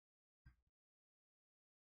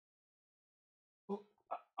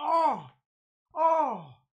Oh, oh,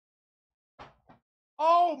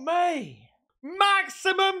 oh, May.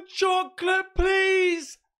 Maximum chocolate,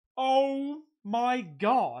 please. Oh my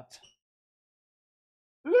God.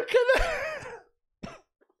 Look at that.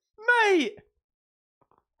 Mate.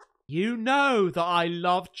 You know that I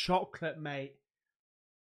love chocolate, mate.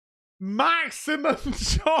 Maximum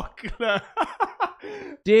chocolate.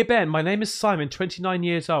 Dear Ben, my name is Simon, 29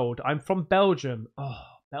 years old. I'm from Belgium. Oh,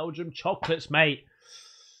 Belgium chocolates, mate.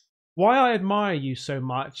 Why I admire you so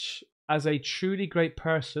much as a truly great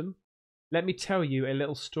person, let me tell you a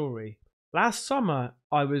little story. Last summer,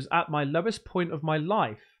 I was at my lowest point of my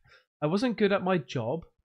life. I wasn't good at my job.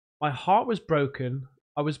 My heart was broken.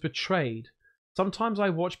 I was betrayed. Sometimes I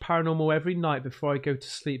watch paranormal every night before I go to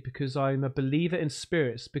sleep because I'm a believer in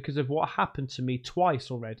spirits because of what happened to me twice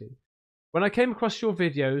already. When I came across your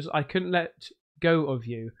videos, I couldn't let go of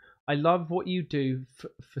you. I love what you do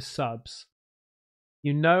for subs.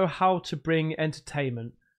 You know how to bring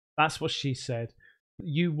entertainment. That's what she said.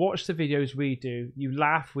 You watch the videos we do. You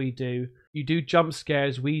laugh, we do. You do jump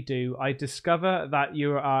scares, we do. I discover that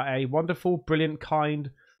you are a wonderful, brilliant, kind,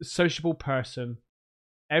 sociable person.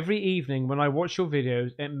 Every evening when I watch your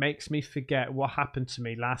videos, it makes me forget what happened to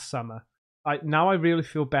me last summer. Now I really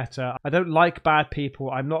feel better. I don't like bad people.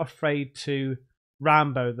 I'm not afraid to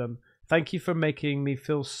Rambo them. Thank you for making me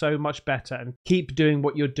feel so much better and keep doing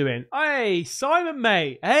what you're doing. Hey, Simon,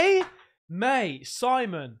 mate. Hey, mate,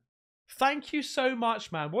 Simon. Thank you so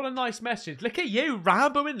much, man. What a nice message. Look at you,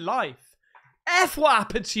 Rambo in life. F what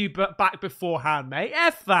happened to you back beforehand, mate.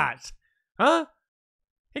 F that. Huh?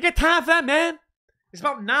 You get time for that, man. It's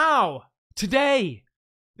about now, today,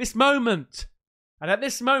 this moment. And at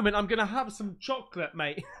this moment, I'm going to have some chocolate,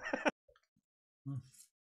 mate.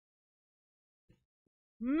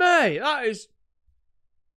 Mate, that is...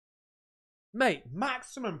 Mate,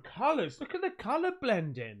 maximum colours. Look at the colour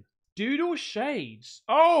blending. Doodle shades.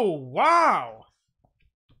 Oh, wow.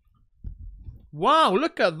 Wow,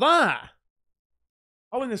 look at that.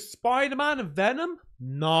 Oh, and the Spider-Man and Venom.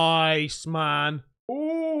 Nice, man.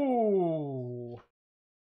 Ooh.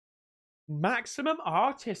 Maximum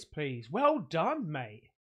artist, please. Well done,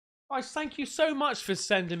 mate. Guys, thank you so much for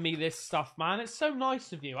sending me this stuff, man. It's so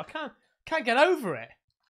nice of you. I can't get over it.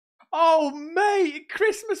 Oh, mate,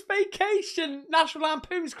 Christmas Vacation. National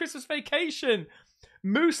Lampoon's Christmas Vacation.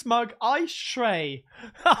 Moose Mug Ice Tray.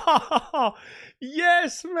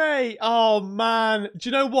 Yes, mate. Oh, man. Do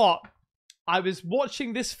you know what? I was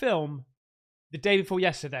watching this film the day before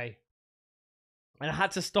yesterday. And I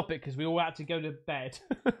had to stop it because we all had to go to bed.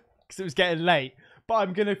 Because it was getting late. But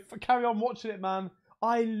I'm going to carry on watching it, man.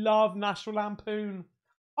 I love National Lampoon.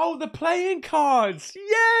 Oh, the playing cards.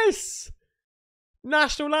 Yes!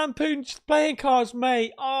 National Lampoon playing cards,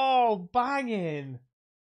 mate. Oh, banging.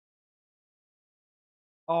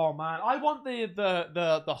 Oh, man. I want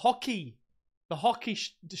the hockey. The hockey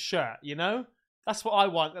shirt, you know? That's what I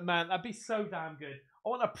want, man. That'd be so damn good. I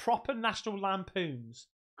want a proper National Lampoon's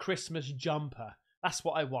Christmas jumper. That's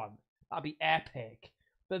what I want. That'd be epic.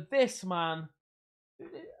 But this, man,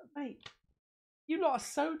 mate, you lot are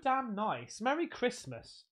so damn nice. Merry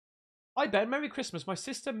Christmas. I bet, Merry Christmas. My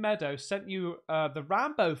sister Meadow sent you the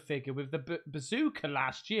Rambo figure with the bazooka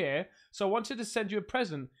last year, so I wanted to send you a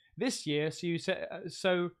present this year. So you said,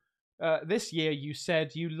 this year you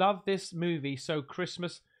said you love this movie, so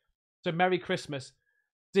Merry Christmas.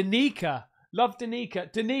 Danica, love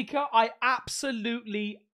Danica. Danica, I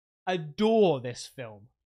absolutely adore this film.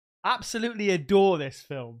 Absolutely adore this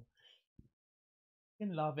film. I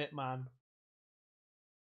love it, man.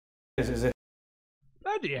 This is it.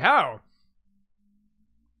 Bloody hell.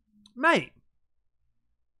 Mate.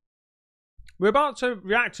 We're about to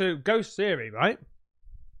react to Ghost Theory, right?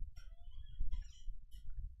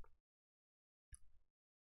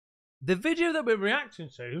 The video that we're reacting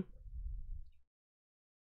to,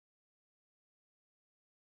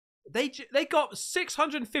 they got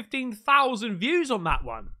 615,000 views on that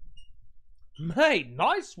one. Mate,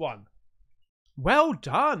 nice one. Well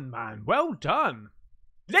done, man. Well done.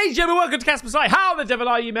 Ladies and gentlemen, welcome to Caspersight. How the devil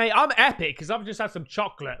are you, mate? I'm epic because I've just had some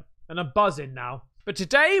chocolate and I'm buzzing now. But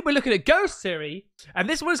today we're looking at Ghost Theory, and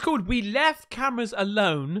this one is called We Left Cameras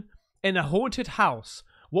Alone in a Haunted House.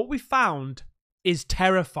 What we found is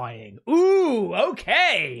terrifying. Ooh,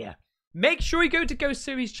 okay. Make sure you go to Ghost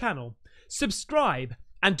Theory's channel, subscribe,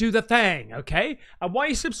 and do the thing, okay? And while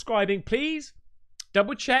you're subscribing, please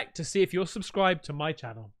double check to see if you're subscribed to my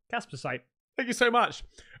channel, Caspersight. Thank you so much.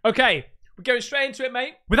 Okay, we're going straight into it,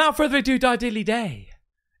 mate. Without further ado, diddly day.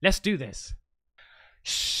 Let's do this.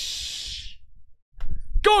 Shh.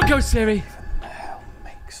 Go on, Ghost Theory. Even the hell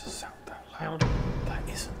makes a sound that loud. That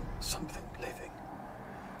isn't something living.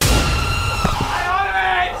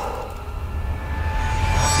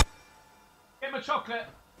 chocolate.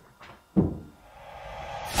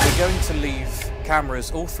 We're going to leave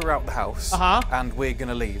cameras all throughout the house, and we're going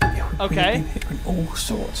to leave. Okay. We've been hearing all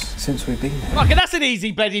sorts since we've been here. Okay, that's an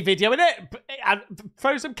easy bloody video, isn't it? And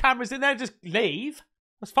throw some cameras in there and just leave.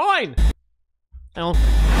 That's fine. Oh.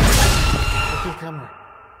 Camera.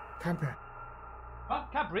 Camera. Huh?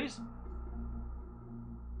 Cadbury's?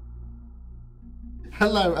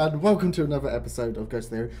 Hello and welcome to another episode of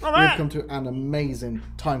Ghost Theory. All We right. have come to an amazing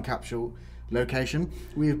time capsule location.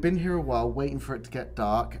 We have been here a while waiting for it to get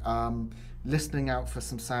dark, listening out for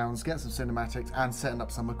some sounds, getting some cinematics and setting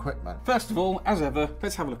up some equipment. First of all, as ever,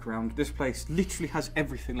 let's have a look around. This place literally has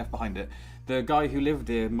everything left behind it. The guy who lived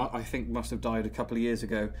here, I think, must have died a couple of years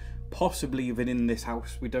ago. Possibly even in this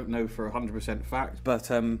house. We don't know for 100% fact. But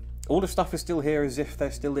all the stuff is still here as if they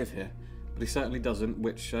still live here. But he certainly doesn't,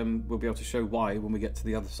 which we'll be able to show why when we get to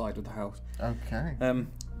the other side of the house. Okay.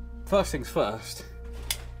 First things first,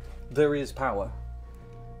 there is power.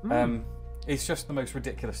 It's just the most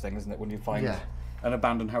ridiculous thing, isn't it, when you find an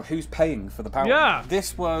abandoned house? Who's paying for the power? Yeah.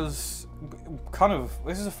 This was kind of,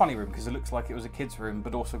 this is a funny room because it looks like it was a kid's room,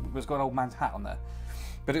 but also it's got an old man's hat on there.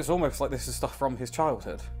 But it's almost like this is stuff from his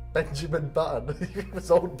childhood. Benjamin Button. He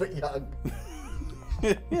was old but young.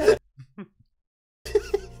 Yeah.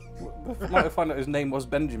 Might find out his name was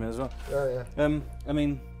Benjamin as well. Oh yeah. I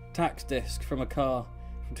mean, tax disc from a car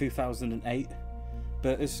from 2008,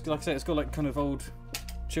 but it's like I said, it's got like kind of old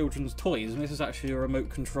children's toys, and this is actually a remote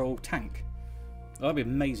control tank. That'd be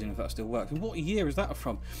amazing if that still worked. What year is that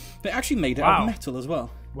from? They actually made it out of metal as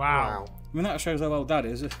well. Wow. I mean, that shows how old that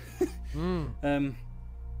is.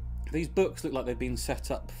 These books look like they've been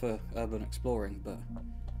set up for urban exploring, but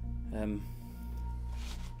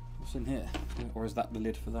what's in here? Or is that the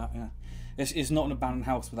lid for that? Yeah. It's not an abandoned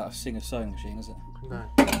house without a Singer sewing machine, is it? No.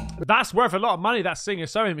 That's worth a lot of money, that Singer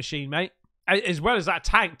sewing machine, mate. As well as that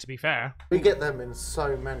tank, to be fair. We get them in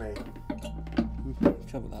so many.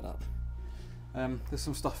 Cover that up. There's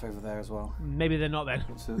some stuff over there as well. Maybe they're not then.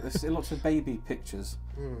 Lots of baby pictures,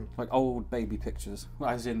 like old baby pictures,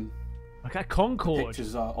 as in Like a Concorde.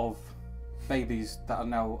 pictures of babies that are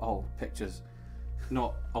now old pictures,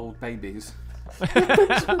 not old babies.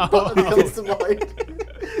 Button comes to mind.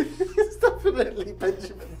 It's definitely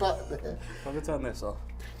Benjamin Button here. I'm gonna turn this off.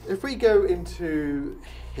 If we go into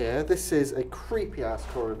here, this is a creepy ass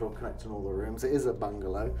corridor connecting all the rooms. It is a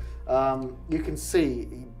bungalow. You can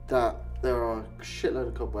see that there are a shitload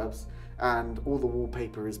of cobwebs and all the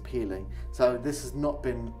wallpaper is peeling. So this has not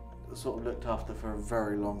been sort of looked after for a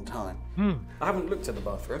very long time. I haven't looked at the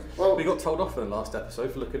bathroom. Well, We got told off in the last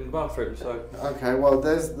episode for looking in the bathroom, so okay, well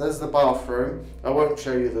there's the bathroom. I won't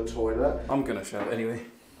show you the toilet. I'm gonna show it anyway,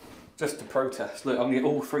 just to protest. Look, I'm gonna get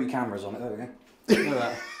all 3 cameras on it. There we go. Look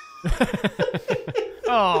at that.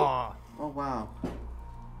 Oh. Oh wow,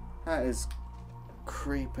 that is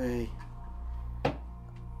creepy.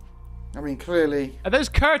 I mean, clearly Are those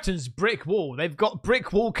curtains brick wall? They've got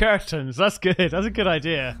brick wall curtains. That's good. That's a good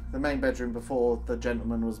idea. the main bedroom before the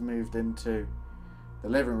gentleman was moved into the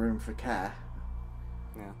living room for care.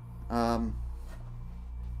 Yeah.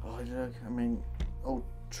 Oh look, I mean, old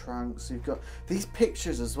trunks. You've got these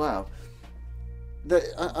pictures as well. They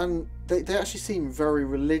actually seem very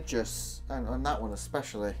religious, and that one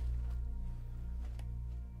especially.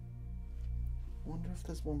 Wonder if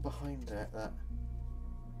there's one behind it that.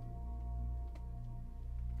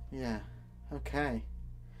 Yeah. Okay.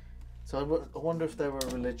 So I wonder if they were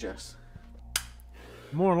religious.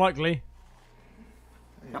 More likely.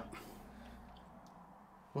 Yeah.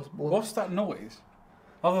 What's that noise?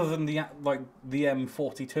 Other than the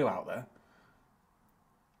M42 out there.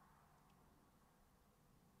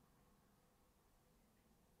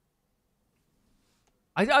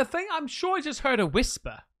 I'm sure I just heard a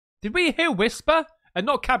whisper. Did we hear whisper? And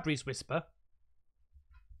not Cadbury's whisper.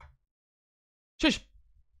 Shush.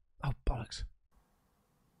 Oh, bollocks.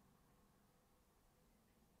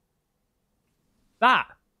 That.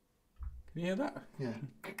 Can you hear that? Yeah.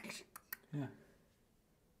 Yeah.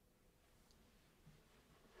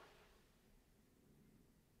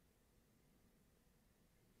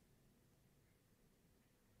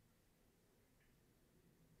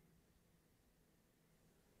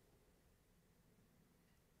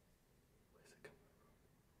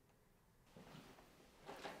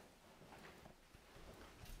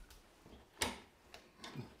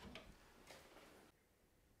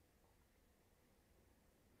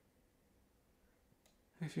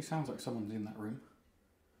 It actually sounds like someone's in that room.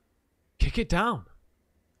 Kick it down.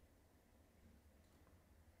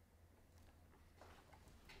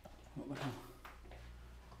 What the hell?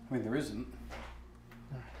 I mean, there isn't.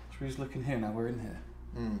 Should we just look in here now? We're in here.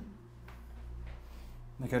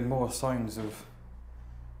 Again, more signs of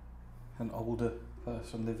an older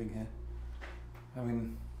person living here. I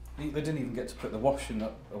mean, they didn't even get to put the washing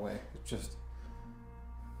up away. It's just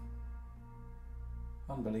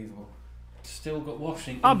unbelievable. Still got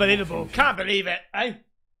washing. Unbelievable. Can't believe it, eh?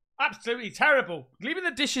 Absolutely terrible. Leaving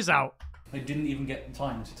the dishes out. They didn't even get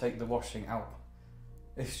time to take the washing out.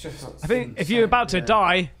 It's just. I think if you're about to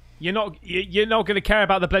die, you're not going to care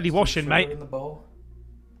about the bloody washing, mate. In the bowl.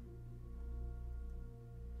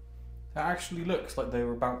 It actually looks like they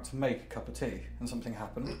were about to make a cup of tea and something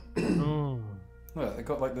happened. Look, they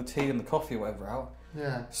got like the tea and the coffee or whatever out.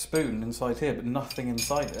 Yeah. Spoon inside here, but nothing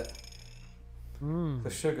inside it. The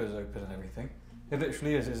sugar's open and everything. It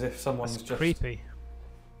literally is as if someone's just creepy.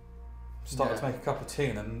 Started to make a cup of tea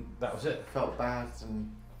and then that was it. Felt bad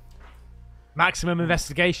and Maximum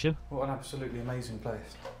investigation. What an absolutely amazing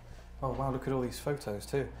place. Oh wow, look at all these photos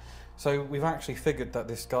too. So we've actually figured that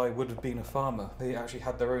this guy would have been a farmer. They actually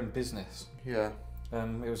had their own business. Yeah.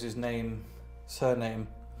 It was his name, surname,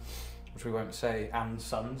 which we won't say, and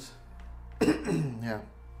sons. Yeah.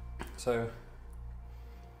 So,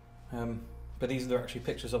 but these are actually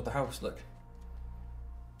pictures of the house, look.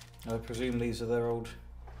 I presume these are their old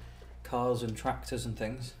cars and tractors and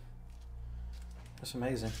things. That's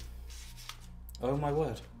amazing. Oh my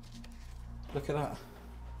word. Look at that.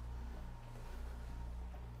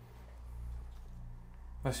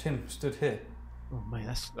 That's him, stood here. Oh mate,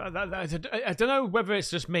 I don't know whether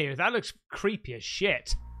it's just me. That looks creepy as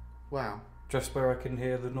shit. Wow. Just where I can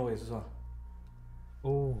hear the noise as well.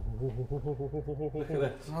 Oh. Look at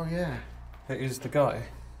this. Oh yeah. It is the guy.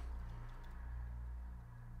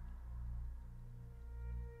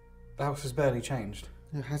 The house has barely changed.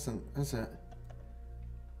 It hasn't, has it?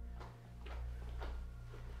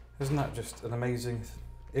 Isn't that just an amazing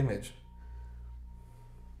image?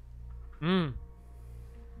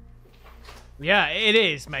 Yeah, it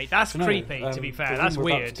is, mate. That's creepy, to be fair. That's we're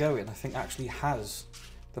weird. About to go in, I think actually has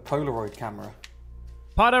the Polaroid camera.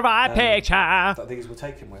 Polaroid picture. That these were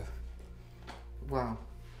taken with. Wow.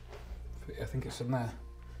 I think it's in there.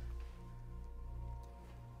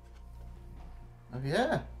 Oh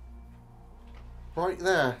yeah. Right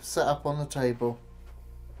there, set up on the table.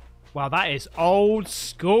 Wow, that is old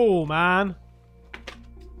school, man. I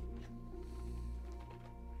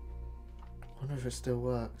wonder if it still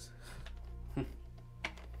works.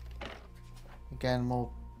 Again, more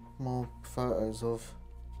photos of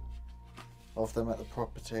them at the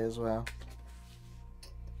property as well.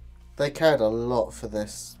 They cared a lot for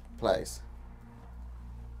this place.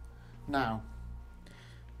 Now,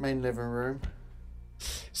 main living room.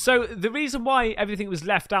 So the reason why everything was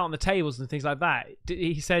left out on the tables and things like that,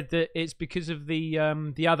 he said that it's because of the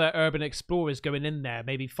other urban explorers going in there,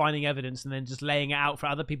 maybe finding evidence and then just laying it out for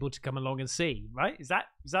other people to come along and see. Right? Is that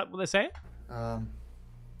what they're saying?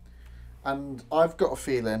 And I've got a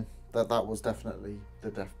feeling that was definitely the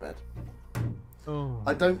deathbed. Oh.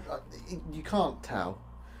 You can't tell.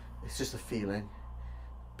 It's just a feeling,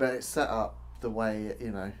 but it's set up the way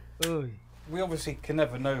We obviously can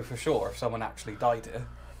never know for sure if someone actually died here.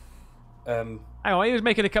 Hang on, he was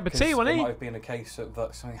making a cup of tea, wasn't he? It might have been a case of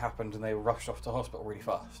that something happened and they were rushed off to hospital really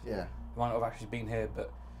fast. Yeah. They might not have actually been here,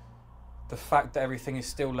 but the fact that everything is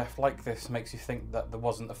still left like this makes you think that there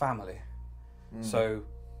wasn't a family. So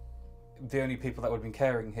the only people that would have been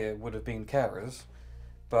caring here would have been carers,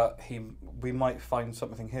 but we might find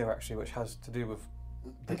something here actually which has to do with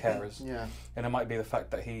the carers. Yeah. And it might be the fact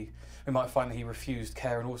that we might find that he refused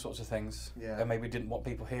care and all sorts of things. Yeah. And maybe didn't want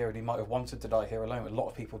people here and he might have wanted to die here alone. A lot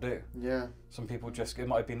of people do. Yeah. Some people it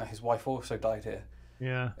might have been that his wife also died here.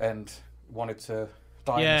 Yeah. And wanted to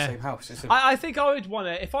die in the same house. I think I would want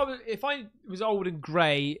to, if I was old and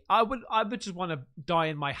grey, I would just want to die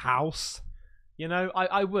in my house. You know,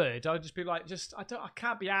 I would. I would just be like, I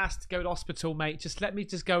can't be asked to go to hospital, mate. Just let me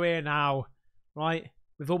just go here now, right?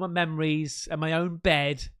 With all my memories and my own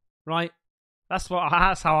bed, right? That's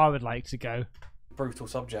how I would like to go. Brutal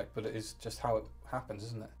subject, but it is just how it happens,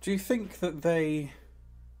 isn't it? Do you think that they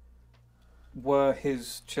were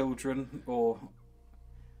his children or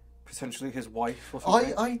potentially his wife or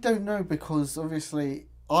something? I don't know, because obviously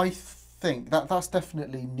I think that's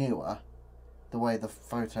definitely newer, the way the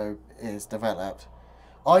photo is developed.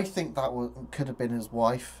 I think that could have been his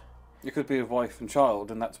wife. It could be a wife and child,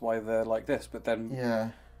 and that's why they're like this. But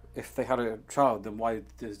then, if they had a child, then why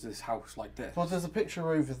is this house like this? Well, there's a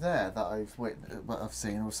picture over there that I've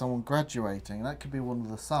seen of someone graduating. That could be one of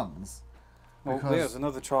the sons. Well, there's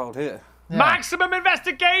another child here. Yeah. Maximum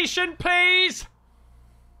investigation, please.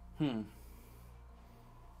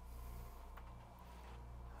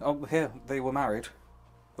 Oh, here they were married,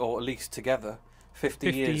 or at least together,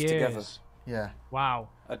 50 years together. Yeah. Wow.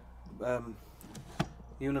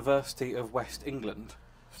 University of West England.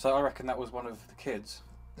 So I reckon that was one of the kids.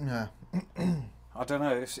 Yeah. I don't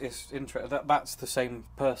know. It's interesting. That's the same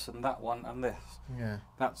person. That one and this. Yeah.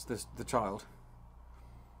 That's the child.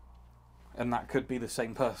 And that could be the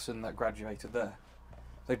same person that graduated there.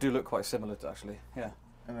 They do look quite similar, actually. Yeah.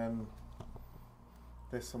 And then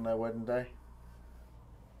this on their wedding day.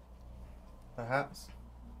 Perhaps.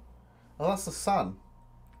 Oh, that's the sun.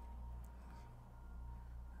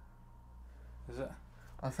 Is it?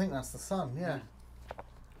 I think that's the sun, yeah.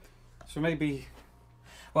 So maybe...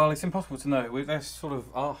 Well, it's impossible to know. Let's sort of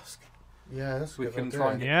ask. Yeah, that's We good can idea.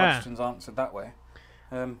 try and get questions answered that way.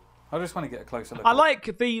 I just want to get a closer look. I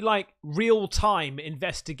like the real time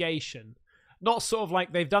investigation, not sort of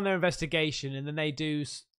like they've done their investigation and then they do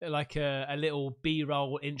like a little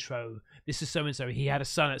B-roll intro. This is so and so. He had a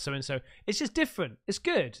son at so and so. It's just different. It's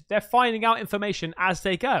good. They're finding out information as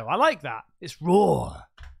they go. I like that. It's raw.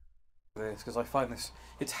 Because I find this,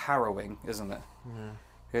 it's harrowing, isn't it? Yeah.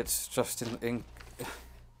 It's just in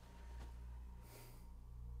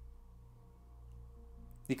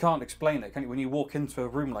you can't explain it, can you? When you walk into a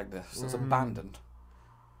room like this that's abandoned.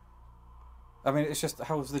 I mean, it's just,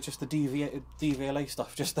 how's just the DVLA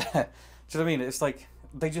stuff just there? Do you know what I mean? It's like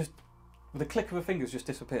they just, with a click of a finger, just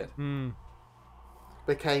disappeared.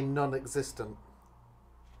 Became non-existent.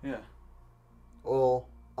 Yeah. Or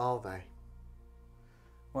are they?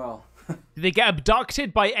 Well, Did they get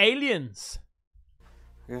abducted by aliens?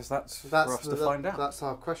 I guess that's for us to find out. That's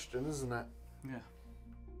our question, isn't it? Yeah.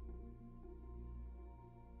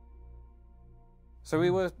 So we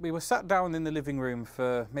were sat down in the living room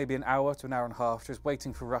for maybe an hour to an hour and a half, just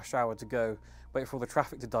waiting for rush hour to go, wait for all the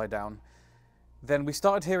traffic to die down. Then we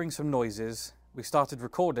started hearing some noises, we started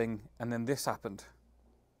recording, and then this happened.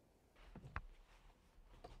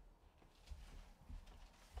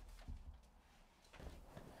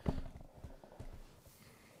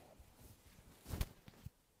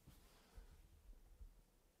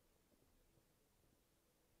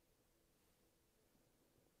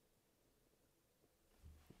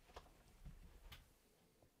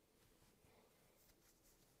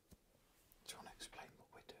 Do you want to explain what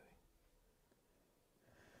we're doing?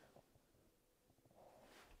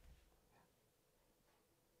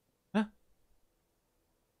 Huh?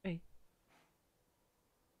 Hey.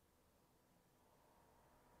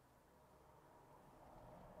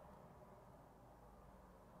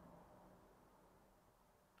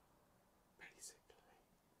 Basically,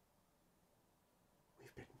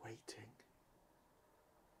 we've been waiting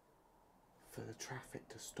for the traffic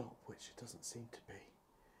to stop, which it doesn't seem to be.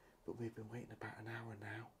 But we've been waiting about an hour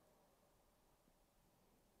now.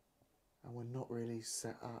 And we're not really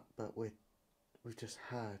set up, but we've just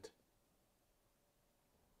heard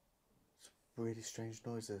some really strange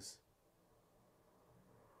noises.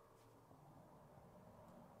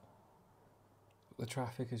 The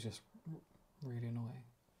traffic is just really annoying.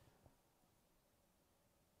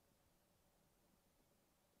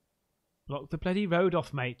 Block the bloody road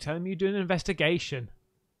off, mate. Tell them you're doing an investigation.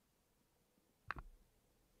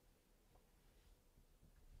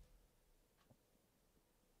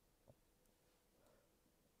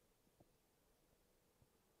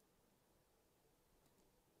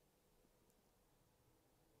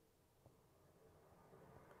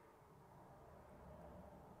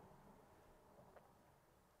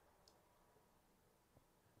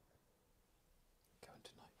 Go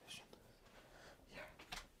into night vision.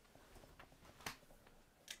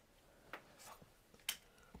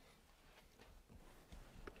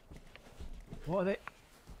 What are they?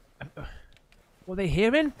 What are they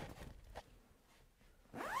hearing?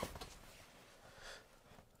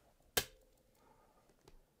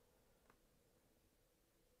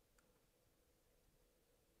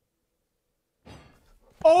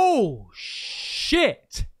 Oh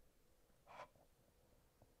shit!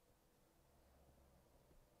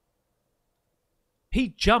 He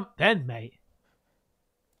jumped then, mate.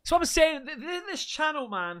 So I'm saying, this channel,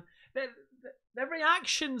 man, their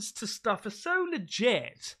reactions to stuff are so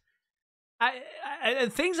legit.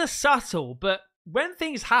 And things are subtle, but when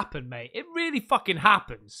things happen, mate, it really fucking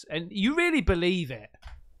happens. And you really believe it.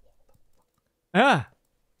 Yeah.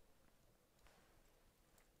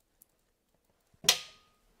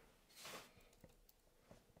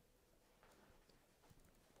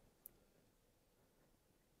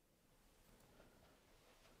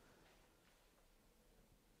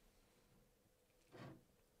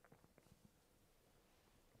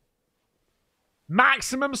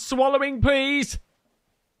 Maximum swallowing, please.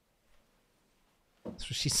 That's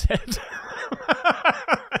what she said.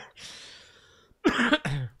 What even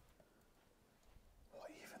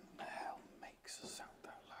the hell makes a sound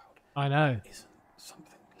that loud? I know. Isn't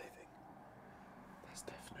something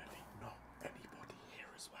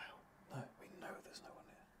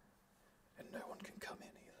no one can come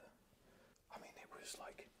in either. I mean, it was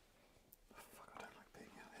like, fuck, I don't like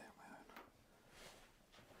being out here on my own.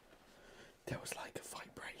 There was like a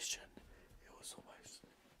vibration. It was almost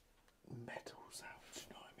metal sounds,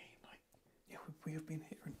 you know what I mean? Like, yeah, we have been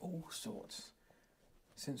hearing all sorts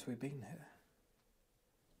since we've been here.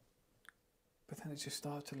 But then it just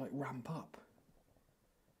started to like ramp up.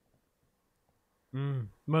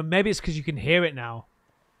 Well, maybe it's because you can hear it now.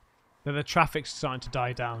 That the traffic's starting to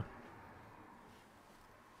die down.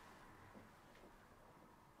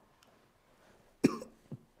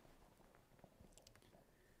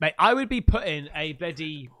 Mate, I would be putting a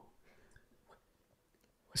bloody...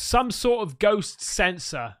 some sort of ghost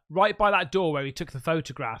sensor right by that door where we took the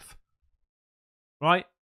photograph. Right?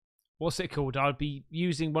 What's it called? I'd be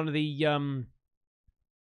using one of the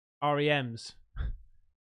REMs.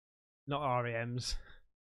 Not REMs.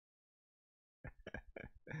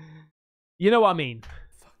 You know what I mean?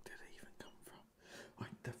 Fuck did it even come from?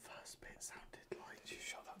 Like the first bit sounded like you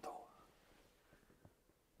shut that door.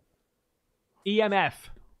 EMF.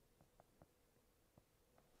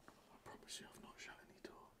 I promise you I've not shut any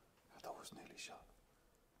door. That door was nearly shut.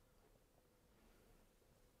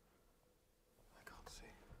 I can't see.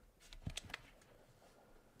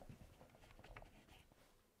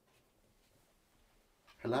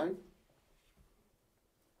 Hello?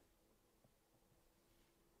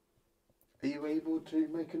 Are you able to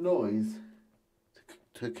make a noise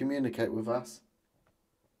to communicate with us?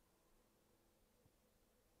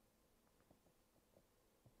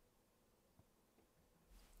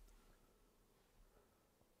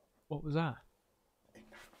 What was that?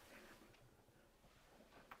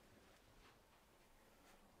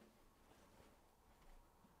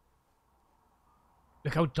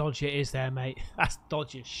 Look how dodgy it is there, mate. That's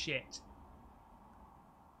dodgy as shit.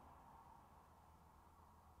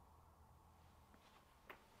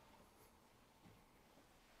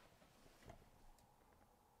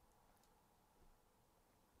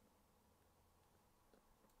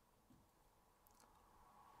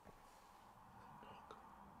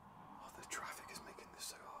 Oh, the traffic is making this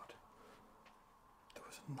so hard. There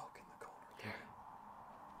was a knock in the corner. Yeah.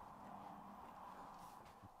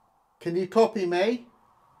 Can you copy me?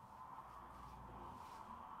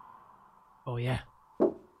 Oh, yeah.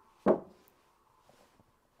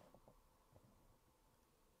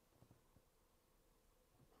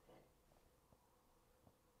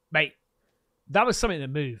 Mate, that was something that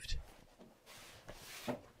moved.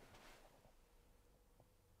 That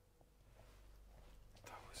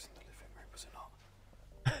was in the living room, was it not?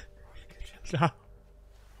 Or the kitchen.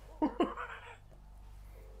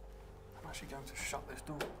 I'm actually going to shut this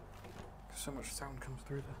door. Because so much sound comes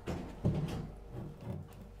through there.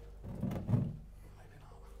 Maybe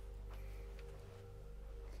not.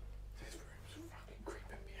 This room's fucking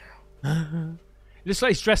creeping me out. It looks like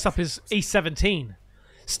he's dressed up as E17.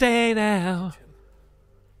 Stay now.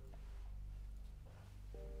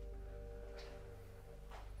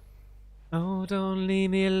 Oh, don't leave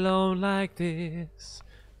me alone like this.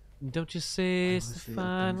 Don't you say it's the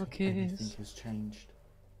final kiss. Anything has changed.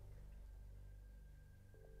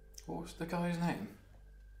 What was the guy's name?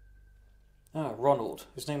 Oh, Ronald.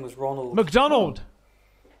 His name was Ronald. McDonald.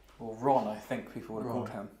 Or Ron, I think people would have called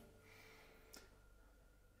him.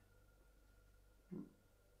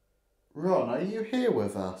 Ron, are you here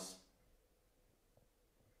with us?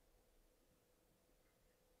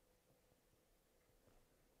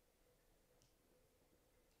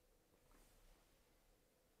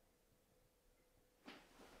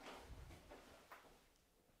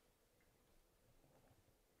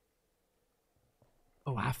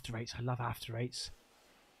 Oh, After Eights. I love After Eights.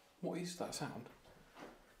 What is that sound?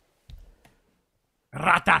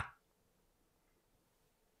 Rata.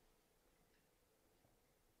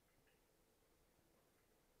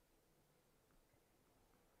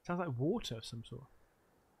 Sounds like water of some sort.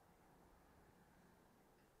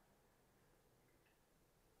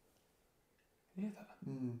 You hear that?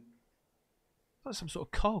 Mm. Like some sort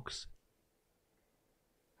of cogs.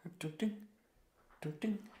 Ding, ding, ding,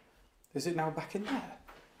 ding. Is it now back in there?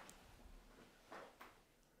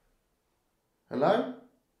 Hello?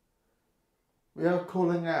 We are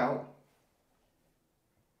calling out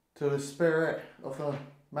to the spirit of the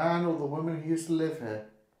man or the woman who used to live here.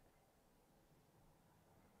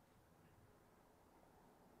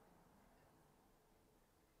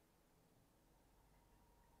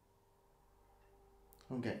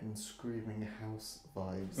 I'm getting screaming house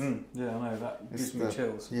vibes. Yeah, I know, that gives me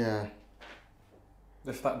chills. Yeah.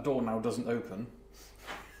 If that door now doesn't open...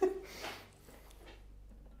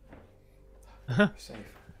 Safe.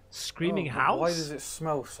 Screaming Oh, house? Why does it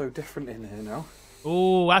smell so different in here now?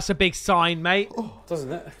 Oh, that's a big sign, mate. Oh,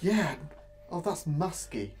 Doesn't it? yeah. Oh, that's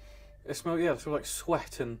musky. It smells, yeah, it smells like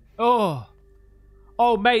sweat and... Oh.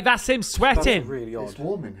 Oh, mate, that's him sweating. That's really odd. It's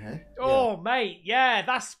warm in here. Oh, mate, yeah,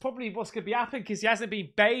 that's probably what's going to be happening because he hasn't been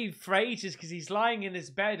bathed for ages because he's lying in his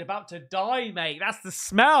bed about to die, mate. That's the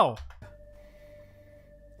smell.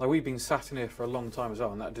 Like, we've been sat in here for a long time as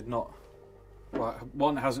well, and that did not... Well,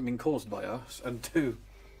 one, it hasn't been caused by us, and two,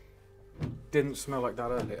 didn't smell like that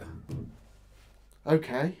earlier.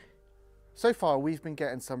 Okay. So far, we've been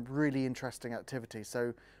getting some really interesting activity.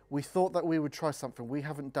 So we thought that we would try something we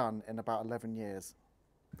haven't done in about 11 years.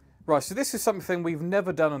 Right, so this is something we've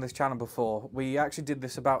never done on this channel before. We actually did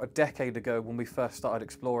this about a decade ago when we first started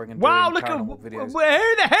exploring and doing paranormal videos. Who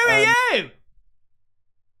are you?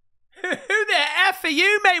 Who the F are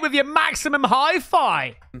you, mate, with your maximum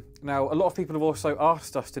hi-fi? Now, a lot of people have also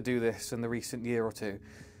asked us to do this in the recent year or two.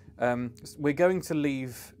 We're going to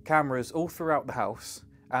leave cameras all throughout the house,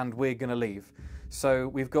 and we're going to leave. So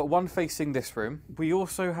we've got one facing this room. We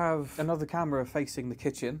also have another camera facing the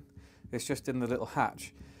kitchen. It's just in the little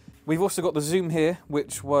hatch. We've also got the zoom here,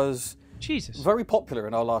 which was very popular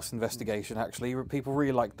in our last investigation, actually. People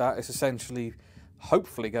really like that. It's essentially,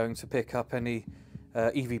 hopefully, going to pick up any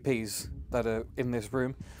EVPs that are in this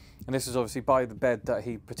room. And this is obviously by the bed that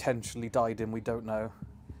he potentially died in. We don't know,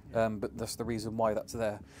 but that's the reason why that's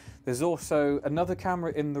there. There's also another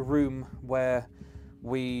camera in the room where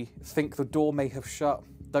we think the door may have shut.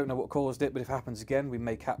 Don't know what caused it, but if it happens again, we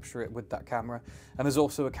may capture it with that camera. And there's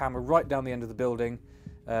also a camera right down the end of the building,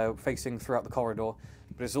 facing throughout the corridor.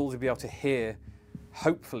 But it's all to be able to hear,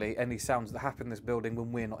 hopefully, any sounds that happen in this building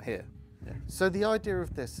when we're not here. Yeah. So the idea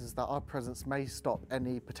of this is that our presence may stop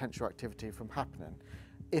any potential activity from happening.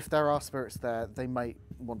 If there are spirits there, they might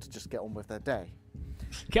want to just get on with their day.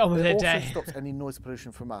 Get on with their day. It also stops any noise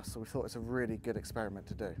pollution from us, so we thought it's a really good experiment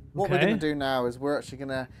to do. What we're going to do now is we're actually going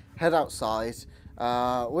to head outside.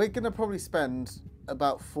 We're going to probably spend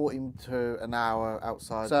about 40 to an hour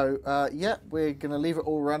outside. So, yeah, we're going to leave it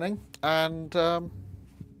all running, and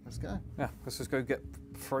let's go. Yeah, let's just go get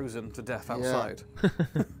frozen to death outside.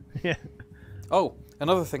 Yeah. Oh,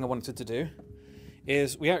 another thing I wanted to do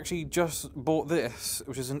is we actually just bought this,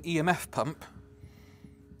 which is an EMF pump.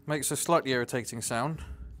 Makes a slightly irritating sound.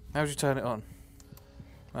 How do you turn it on?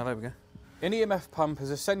 Oh, there we go. An EMF pump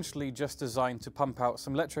is essentially just designed to pump out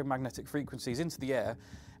some electromagnetic frequencies into the air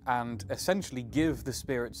and essentially give the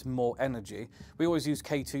spirits more energy. We always use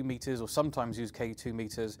K2 meters or sometimes use K2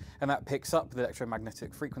 meters, and that picks up the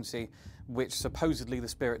electromagnetic frequency, which supposedly the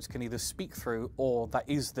spirits can either speak through or that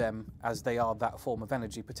is them as they are that form of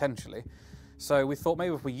energy potentially. So we thought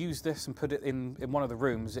maybe if we use this and put it in one of the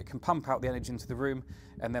rooms, it can pump out the energy into the room,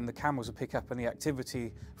 and then the cameras will pick up any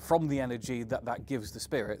activity from the energy that gives the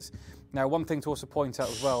spirits. Now, one thing to also point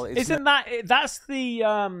out as well is that's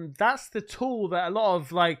the tool that a lot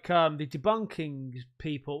of like the debunking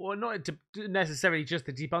people, or not necessarily just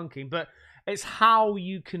the debunking, but it's how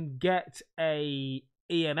you can get a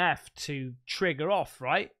EMF to trigger off,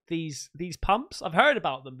 right? These pumps. I've heard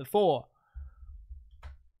about them before.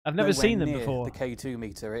 I've never seen them before. The K2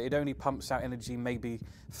 meter, it only pumps out energy maybe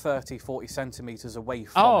 30, 40 centimeters away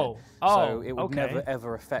from it. So it would never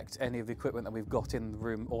ever affect any of the equipment that we've got in the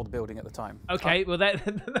room or the building at the time. Okay, well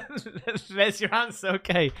there's your answer.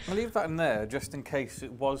 Okay. I'll leave that in there just in case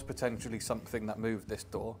it was potentially something that moved this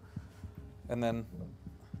door. And then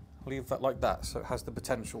I'll leave that like that so it has the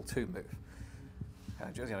potential to move.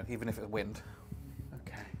 Just, even if it's wind.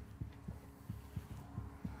 Okay.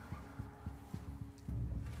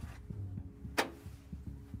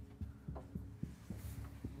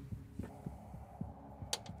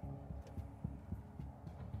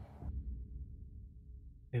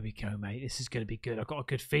 Here we go, mate. This is going to be good. I've got a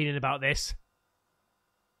good feeling about this.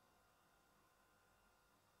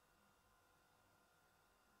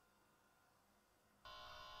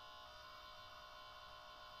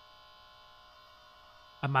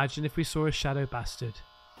 Imagine if we saw a shadow bastard.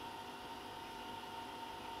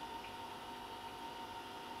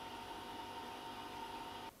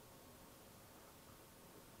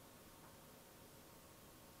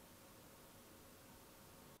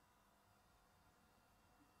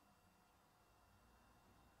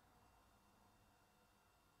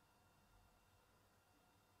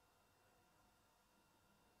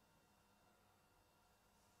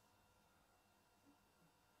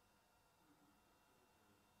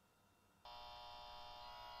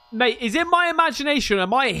 Mate, is it my imagination?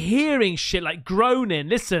 Am I hearing shit like groaning?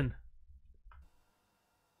 Listen.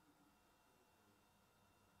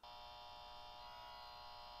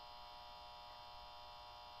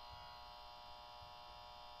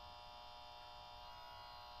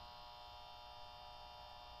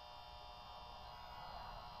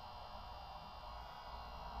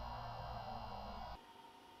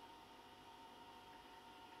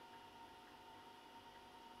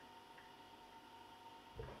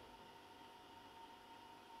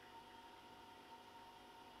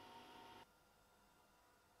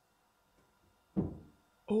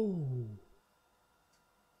 Oh.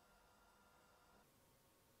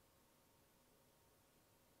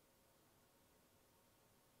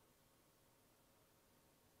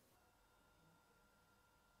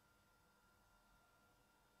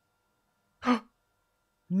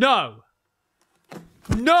 No.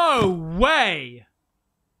 No way.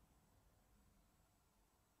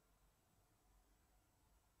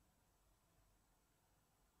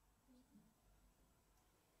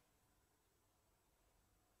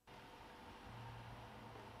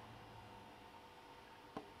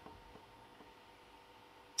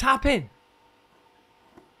 Tap in.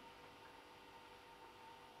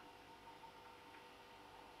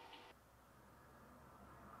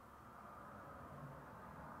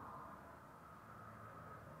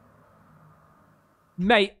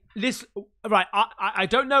 Mate, this... Right, I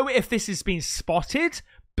don't know if this has been spotted,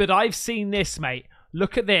 but I've seen this, mate.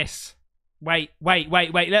 Look at this. Wait.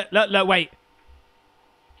 Look, wait.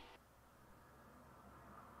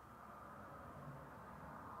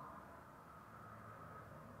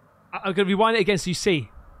 I'm going to rewind it again so you see.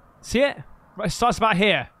 See it? Right, it starts about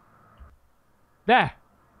here. There.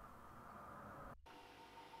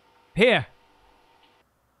 Here.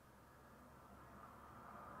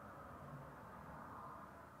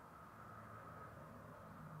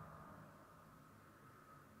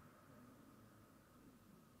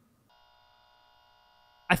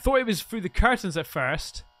 I thought it was through the curtains at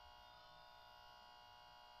first.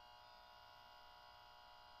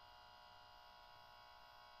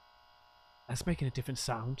 That's making a different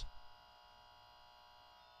sound.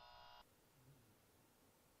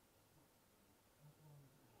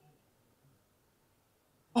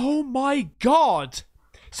 Oh my god!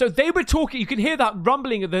 So they were talking, you can hear that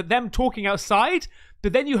rumbling of them talking outside,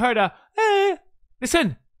 but then you heard a,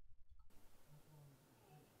 listen!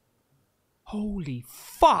 Holy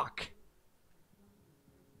fuck!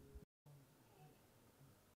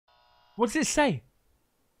 What does it say?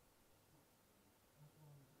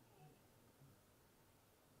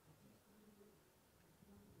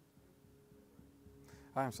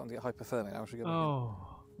 I am starting to get hypothermic now. Should we go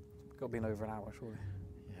got to be in over an hour, surely.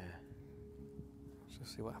 Yeah. Let's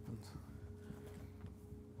just see what happens.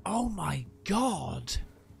 Oh my god!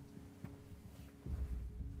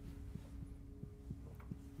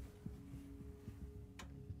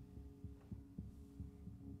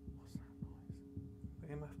 The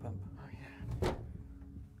EMF pump. Oh yeah.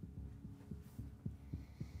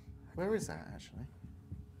 Where is that actually?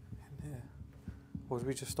 In here. Or would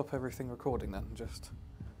we just stop everything recording then? Just.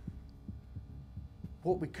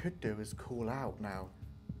 What we could do is call out now.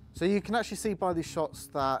 So you can actually see by these shots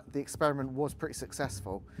that the experiment was pretty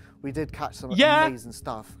successful. We did catch some amazing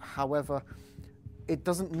stuff. However, it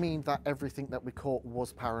doesn't mean that everything that we caught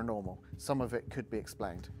was paranormal. Some of it could be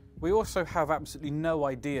explained. We also have absolutely no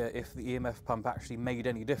idea if the EMF pump actually made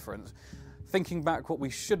any difference. Thinking back, what we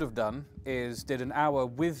should have done is did an hour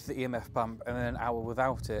with the EMF pump and then an hour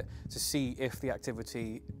without it to see if the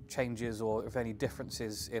activity changes or if any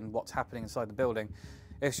differences in what's happening inside the building.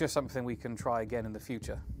 It's just something we can try again in the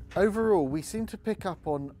future. Overall, we seem to pick up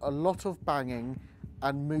on a lot of banging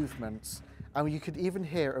and movements, and you could even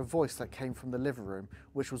hear a voice that came from the living room,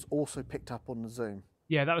 which was also picked up on the Zoom.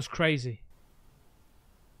 Yeah, that was crazy.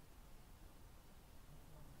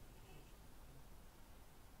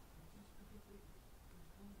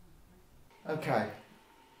 Okay.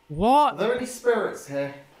 What? Are there any spirits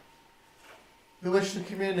here who wish to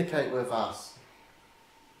communicate with us?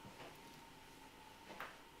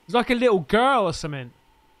 It's like a little girl or something.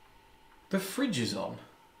 The fridge is on.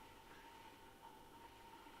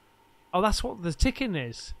 Oh, that's what the ticking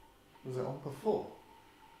is. Was it on before?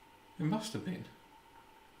 It must have been.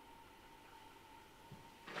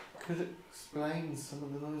 Could it explain some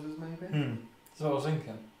of the noises, maybe? That's what I was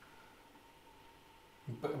thinking.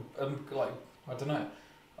 But, like, I don't know.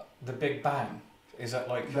 The Big Bang. Is that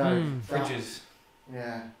like fridges?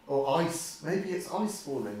 Yeah. Or ice. Maybe it's ice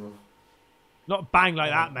falling off. Not bang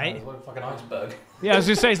like that, mate. It's like an iceberg. Yeah, I was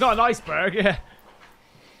going to say, it's not an iceberg, yeah.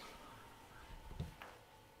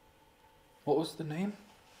 What was the name?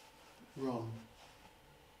 Ron.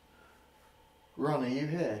 Ron, are you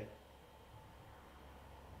here?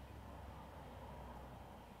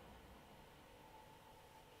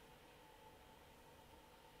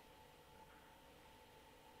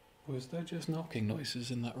 Was there just knocking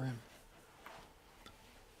noises in that room?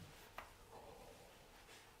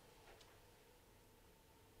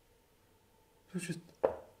 It was just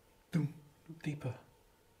boom, deeper.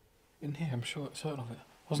 In here, I'm sure it's certain of it.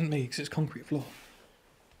 Wasn't me, because it's concrete floor.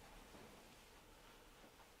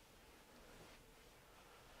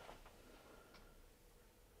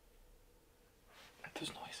 It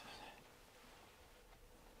does noise.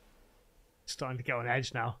 starting to get on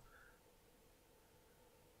edge now.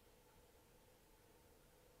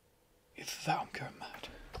 Either that, I'm going mad.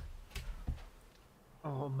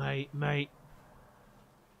 Oh, mate.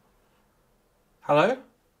 Hello?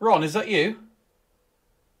 Ron, is that you?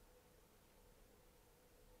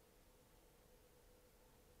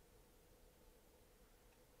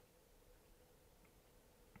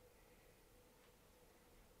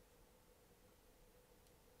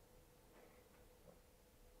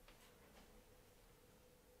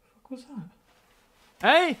 What was that?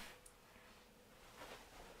 Hey!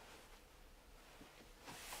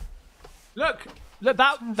 Look,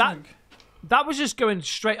 that was just going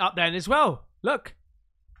straight up then as well. Look.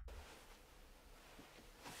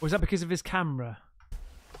 Was that because of his camera?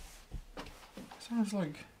 Sounds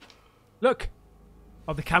like... Look.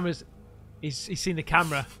 Oh, the camera's... He's seen the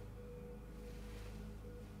camera.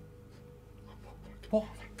 What?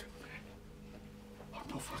 I'm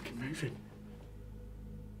not fucking moving.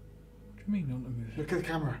 What do you mean not moving? Look at the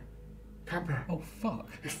camera. Camera. Oh, fuck.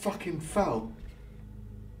 It fucking fell.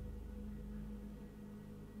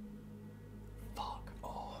 Fuck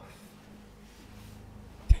off.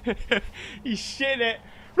 He shit it.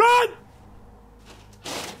 Run!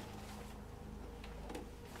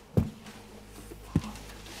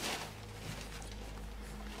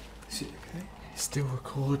 Is it okay? It's still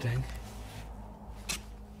recording.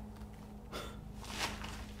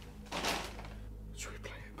 Should we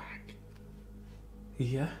play it back?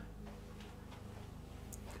 Yeah.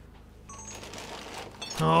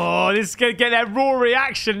 Oh, this is going to get that raw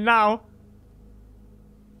reaction now.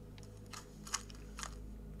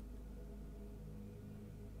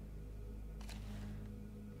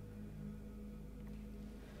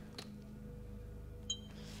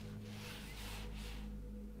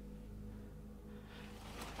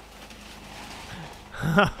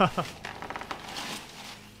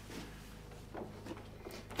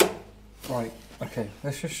 Right, okay,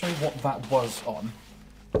 let's just show what that was on.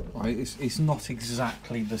 Right, it's not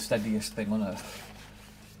exactly the steadiest thing on earth.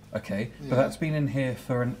 Okay, but that's been in here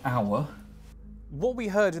for an hour. What we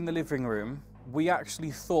heard in the living room, we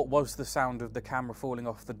actually thought was the sound of the camera falling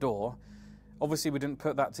off the door. Obviously, we didn't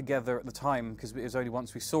put that together at the time because it was only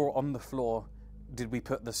once we saw it on the floor did we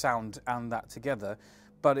put the sound and that together.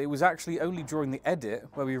 But it was actually only during the edit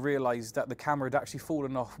where we realised that the camera had actually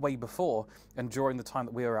fallen off way before and during the time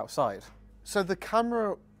that we were outside. So the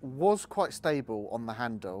camera was quite stable on the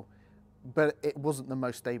handle, but it wasn't the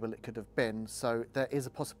most stable it could have been. So there is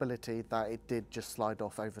a possibility that it did just slide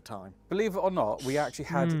off over time. Believe it or not, we actually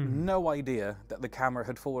had no idea that the camera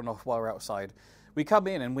had fallen off while we were outside. We come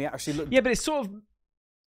in and we actually looked... Yeah, but it's sort of...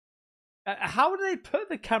 how did they put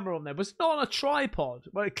the camera on there? Was it not on a tripod?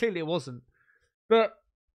 Well, clearly it wasn't. But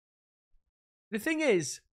the thing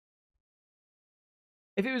is,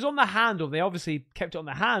 if it was on the handle, they obviously kept it on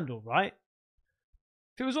the handle, right?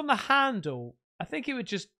 If it was on the handle, I think it would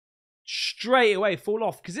just straight away fall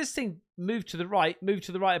off because this thing moved to the right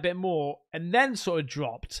a bit more, and then sort of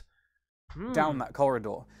dropped down that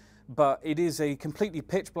corridor. But it is a completely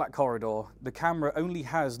pitch black corridor. The camera only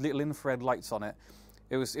has little infrared lights on it.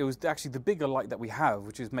 It was actually the bigger light that we have,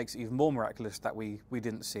 which makes it even more miraculous that we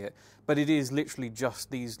didn't see it. But it is literally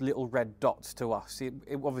just these little red dots to us. It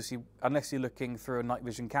obviously, unless you're looking through a night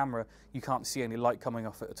vision camera, you can't see any light coming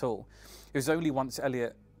off it at all. It was only once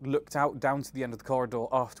Elliot looked out down to the end of the corridor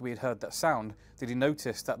after we had heard that sound did he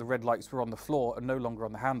notice that the red lights were on the floor and no longer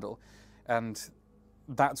on the handle. And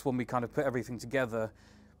that's when we kind of put everything together.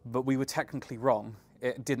 But we were technically wrong.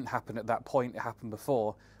 It didn't happen at that point, it happened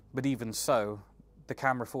before. But even so, the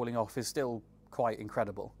camera falling off is still quite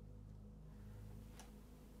incredible.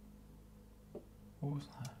 What was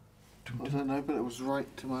that? I don't know, but it was right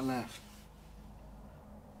to my left.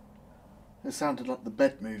 It sounded like the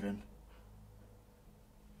bed moving.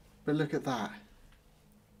 But look at that.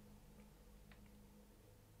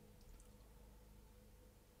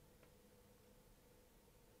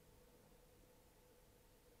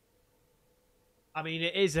 I mean,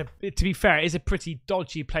 it is to be fair, it is a pretty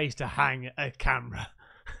dodgy place to hang a camera.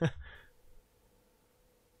 What's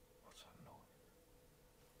that noise?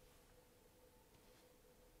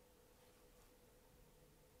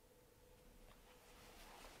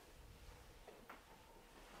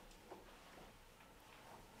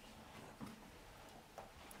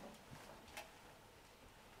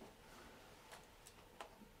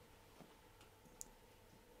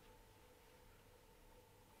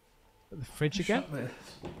 The fridge again? Shut this.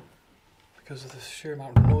 Because of the sheer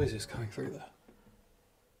amount of noises coming through there.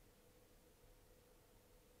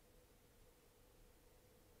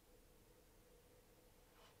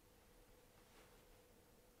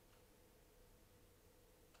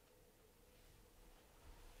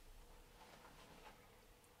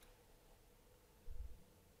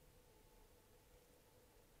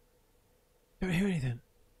 Don't hear anything.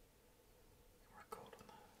 Record on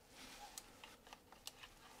that.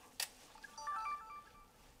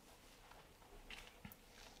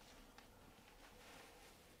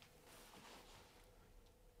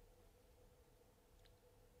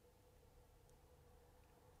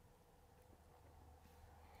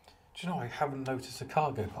 Do you know, I haven't noticed a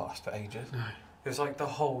car go past for ages. No. It was like the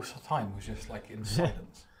whole time was just like in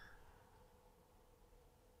silence.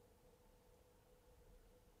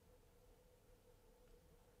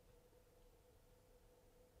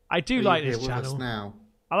 I do Are like you this here with us channel. now?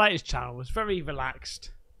 I like this channel. It's very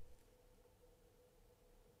relaxed.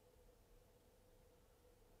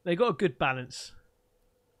 They got a good balance.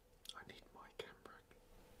 I need my camera.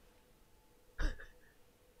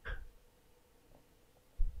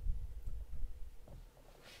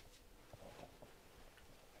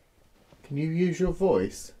 Can you use your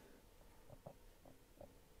voice?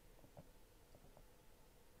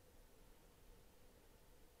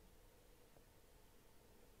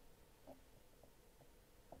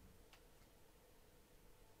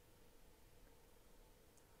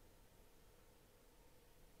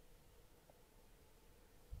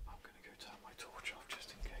 I'm going to go turn my torch off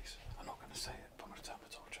just in case. I'm not going to say it, but I'm going to turn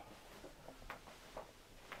the torch off.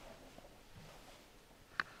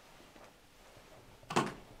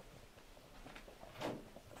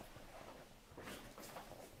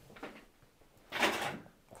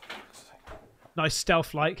 Nice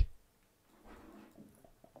stealth-like.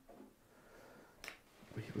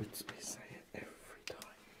 We say it every time.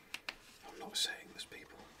 I'm not saying this,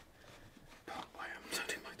 people, but I am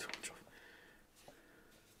turning my torch off.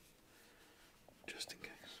 Just in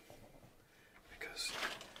case. Because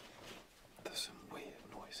there's some weird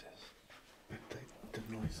noises. The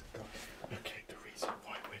noise that okay, the reason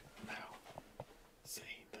why we're now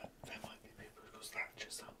saying that there might be people because that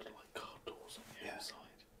just sounded like car doors on the outside.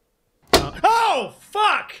 Oh,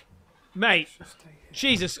 fuck! Mate.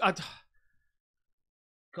 Jesus. God,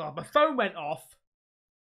 my phone went off.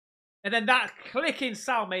 And then that clicking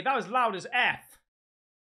sound, mate, that was loud as F.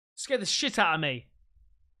 Scared the shit out of me.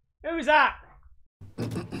 Who is that?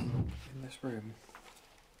 In this room.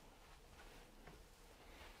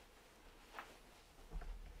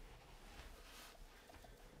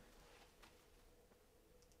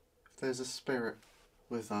 If there's a spirit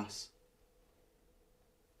with us,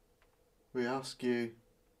 we ask you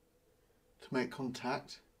to make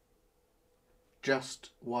contact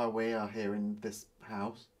just while we are here in this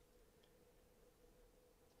house.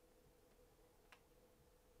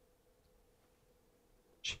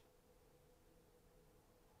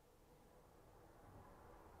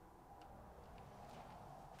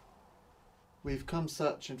 We've come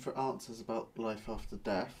searching for answers about life after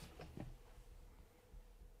death.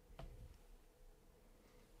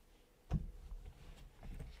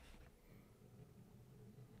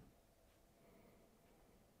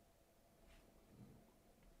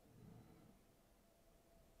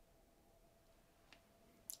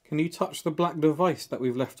 Can you touch the black device that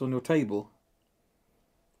we've left on your table?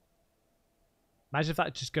 Imagine if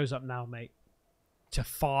that just goes up now, mate. To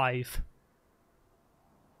 5.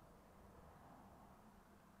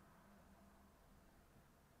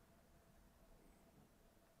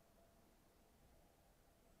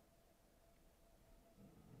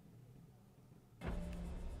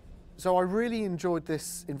 So I really enjoyed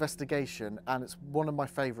this investigation, and it's one of my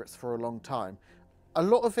favourites for a long time. A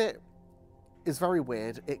lot of it is very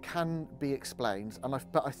weird. It can be explained,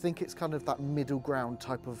 but I think it's kind of that middle ground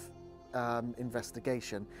type of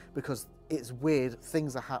investigation, because it's weird,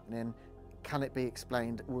 things are happening. Can it be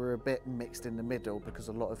explained? We're a bit mixed in the middle, because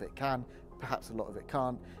a lot of it can, perhaps a lot of it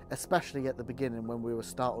can't, especially at the beginning when we were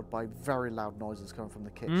startled by very loud noises coming from the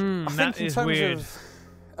kitchen. I think in terms of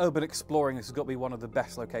urban exploring, this has got to be one of the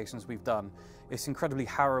best locations we've done. It's incredibly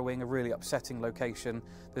harrowing, a really upsetting location.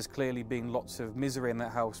 There's clearly been lots of misery in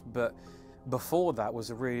that house, but before that was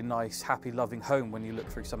a really nice, happy, loving home when you look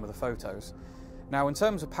through some of the photos. Now, in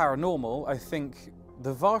terms of paranormal, I think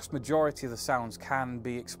the vast majority of the sounds can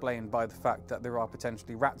be explained by the fact that there are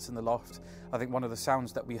potentially rats in the loft. I think one of the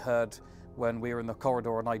sounds that we heard when we were in the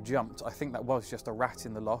corridor and I jumped, I think that was just a rat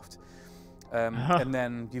in the loft. And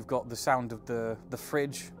then you've got the sound of the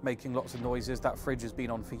fridge making lots of noises. That fridge has been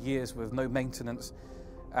on for years with no maintenance.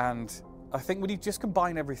 And I think when you just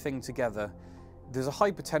combine everything together, there's a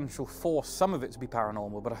high potential for some of it to be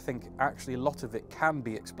paranormal, but I think actually a lot of it can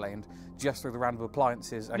be explained just through the random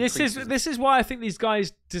appliances. And this is why I think these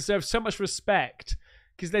guys deserve so much respect,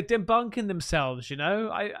 because they're debunking themselves, you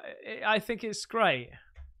know? I think it's great.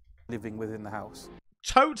 Living within the house.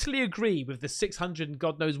 totally agree with the 600 and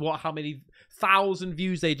God knows what, how many thousand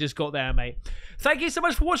views they just got there, mate. Thank you so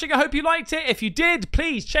much for watching. I hope you liked it. If you did,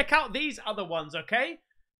 please check out these other ones, okay?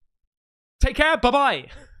 Take care. Bye-bye.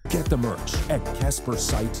 Get the merch at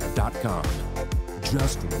Caspersight.com.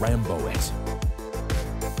 Just Rambo it.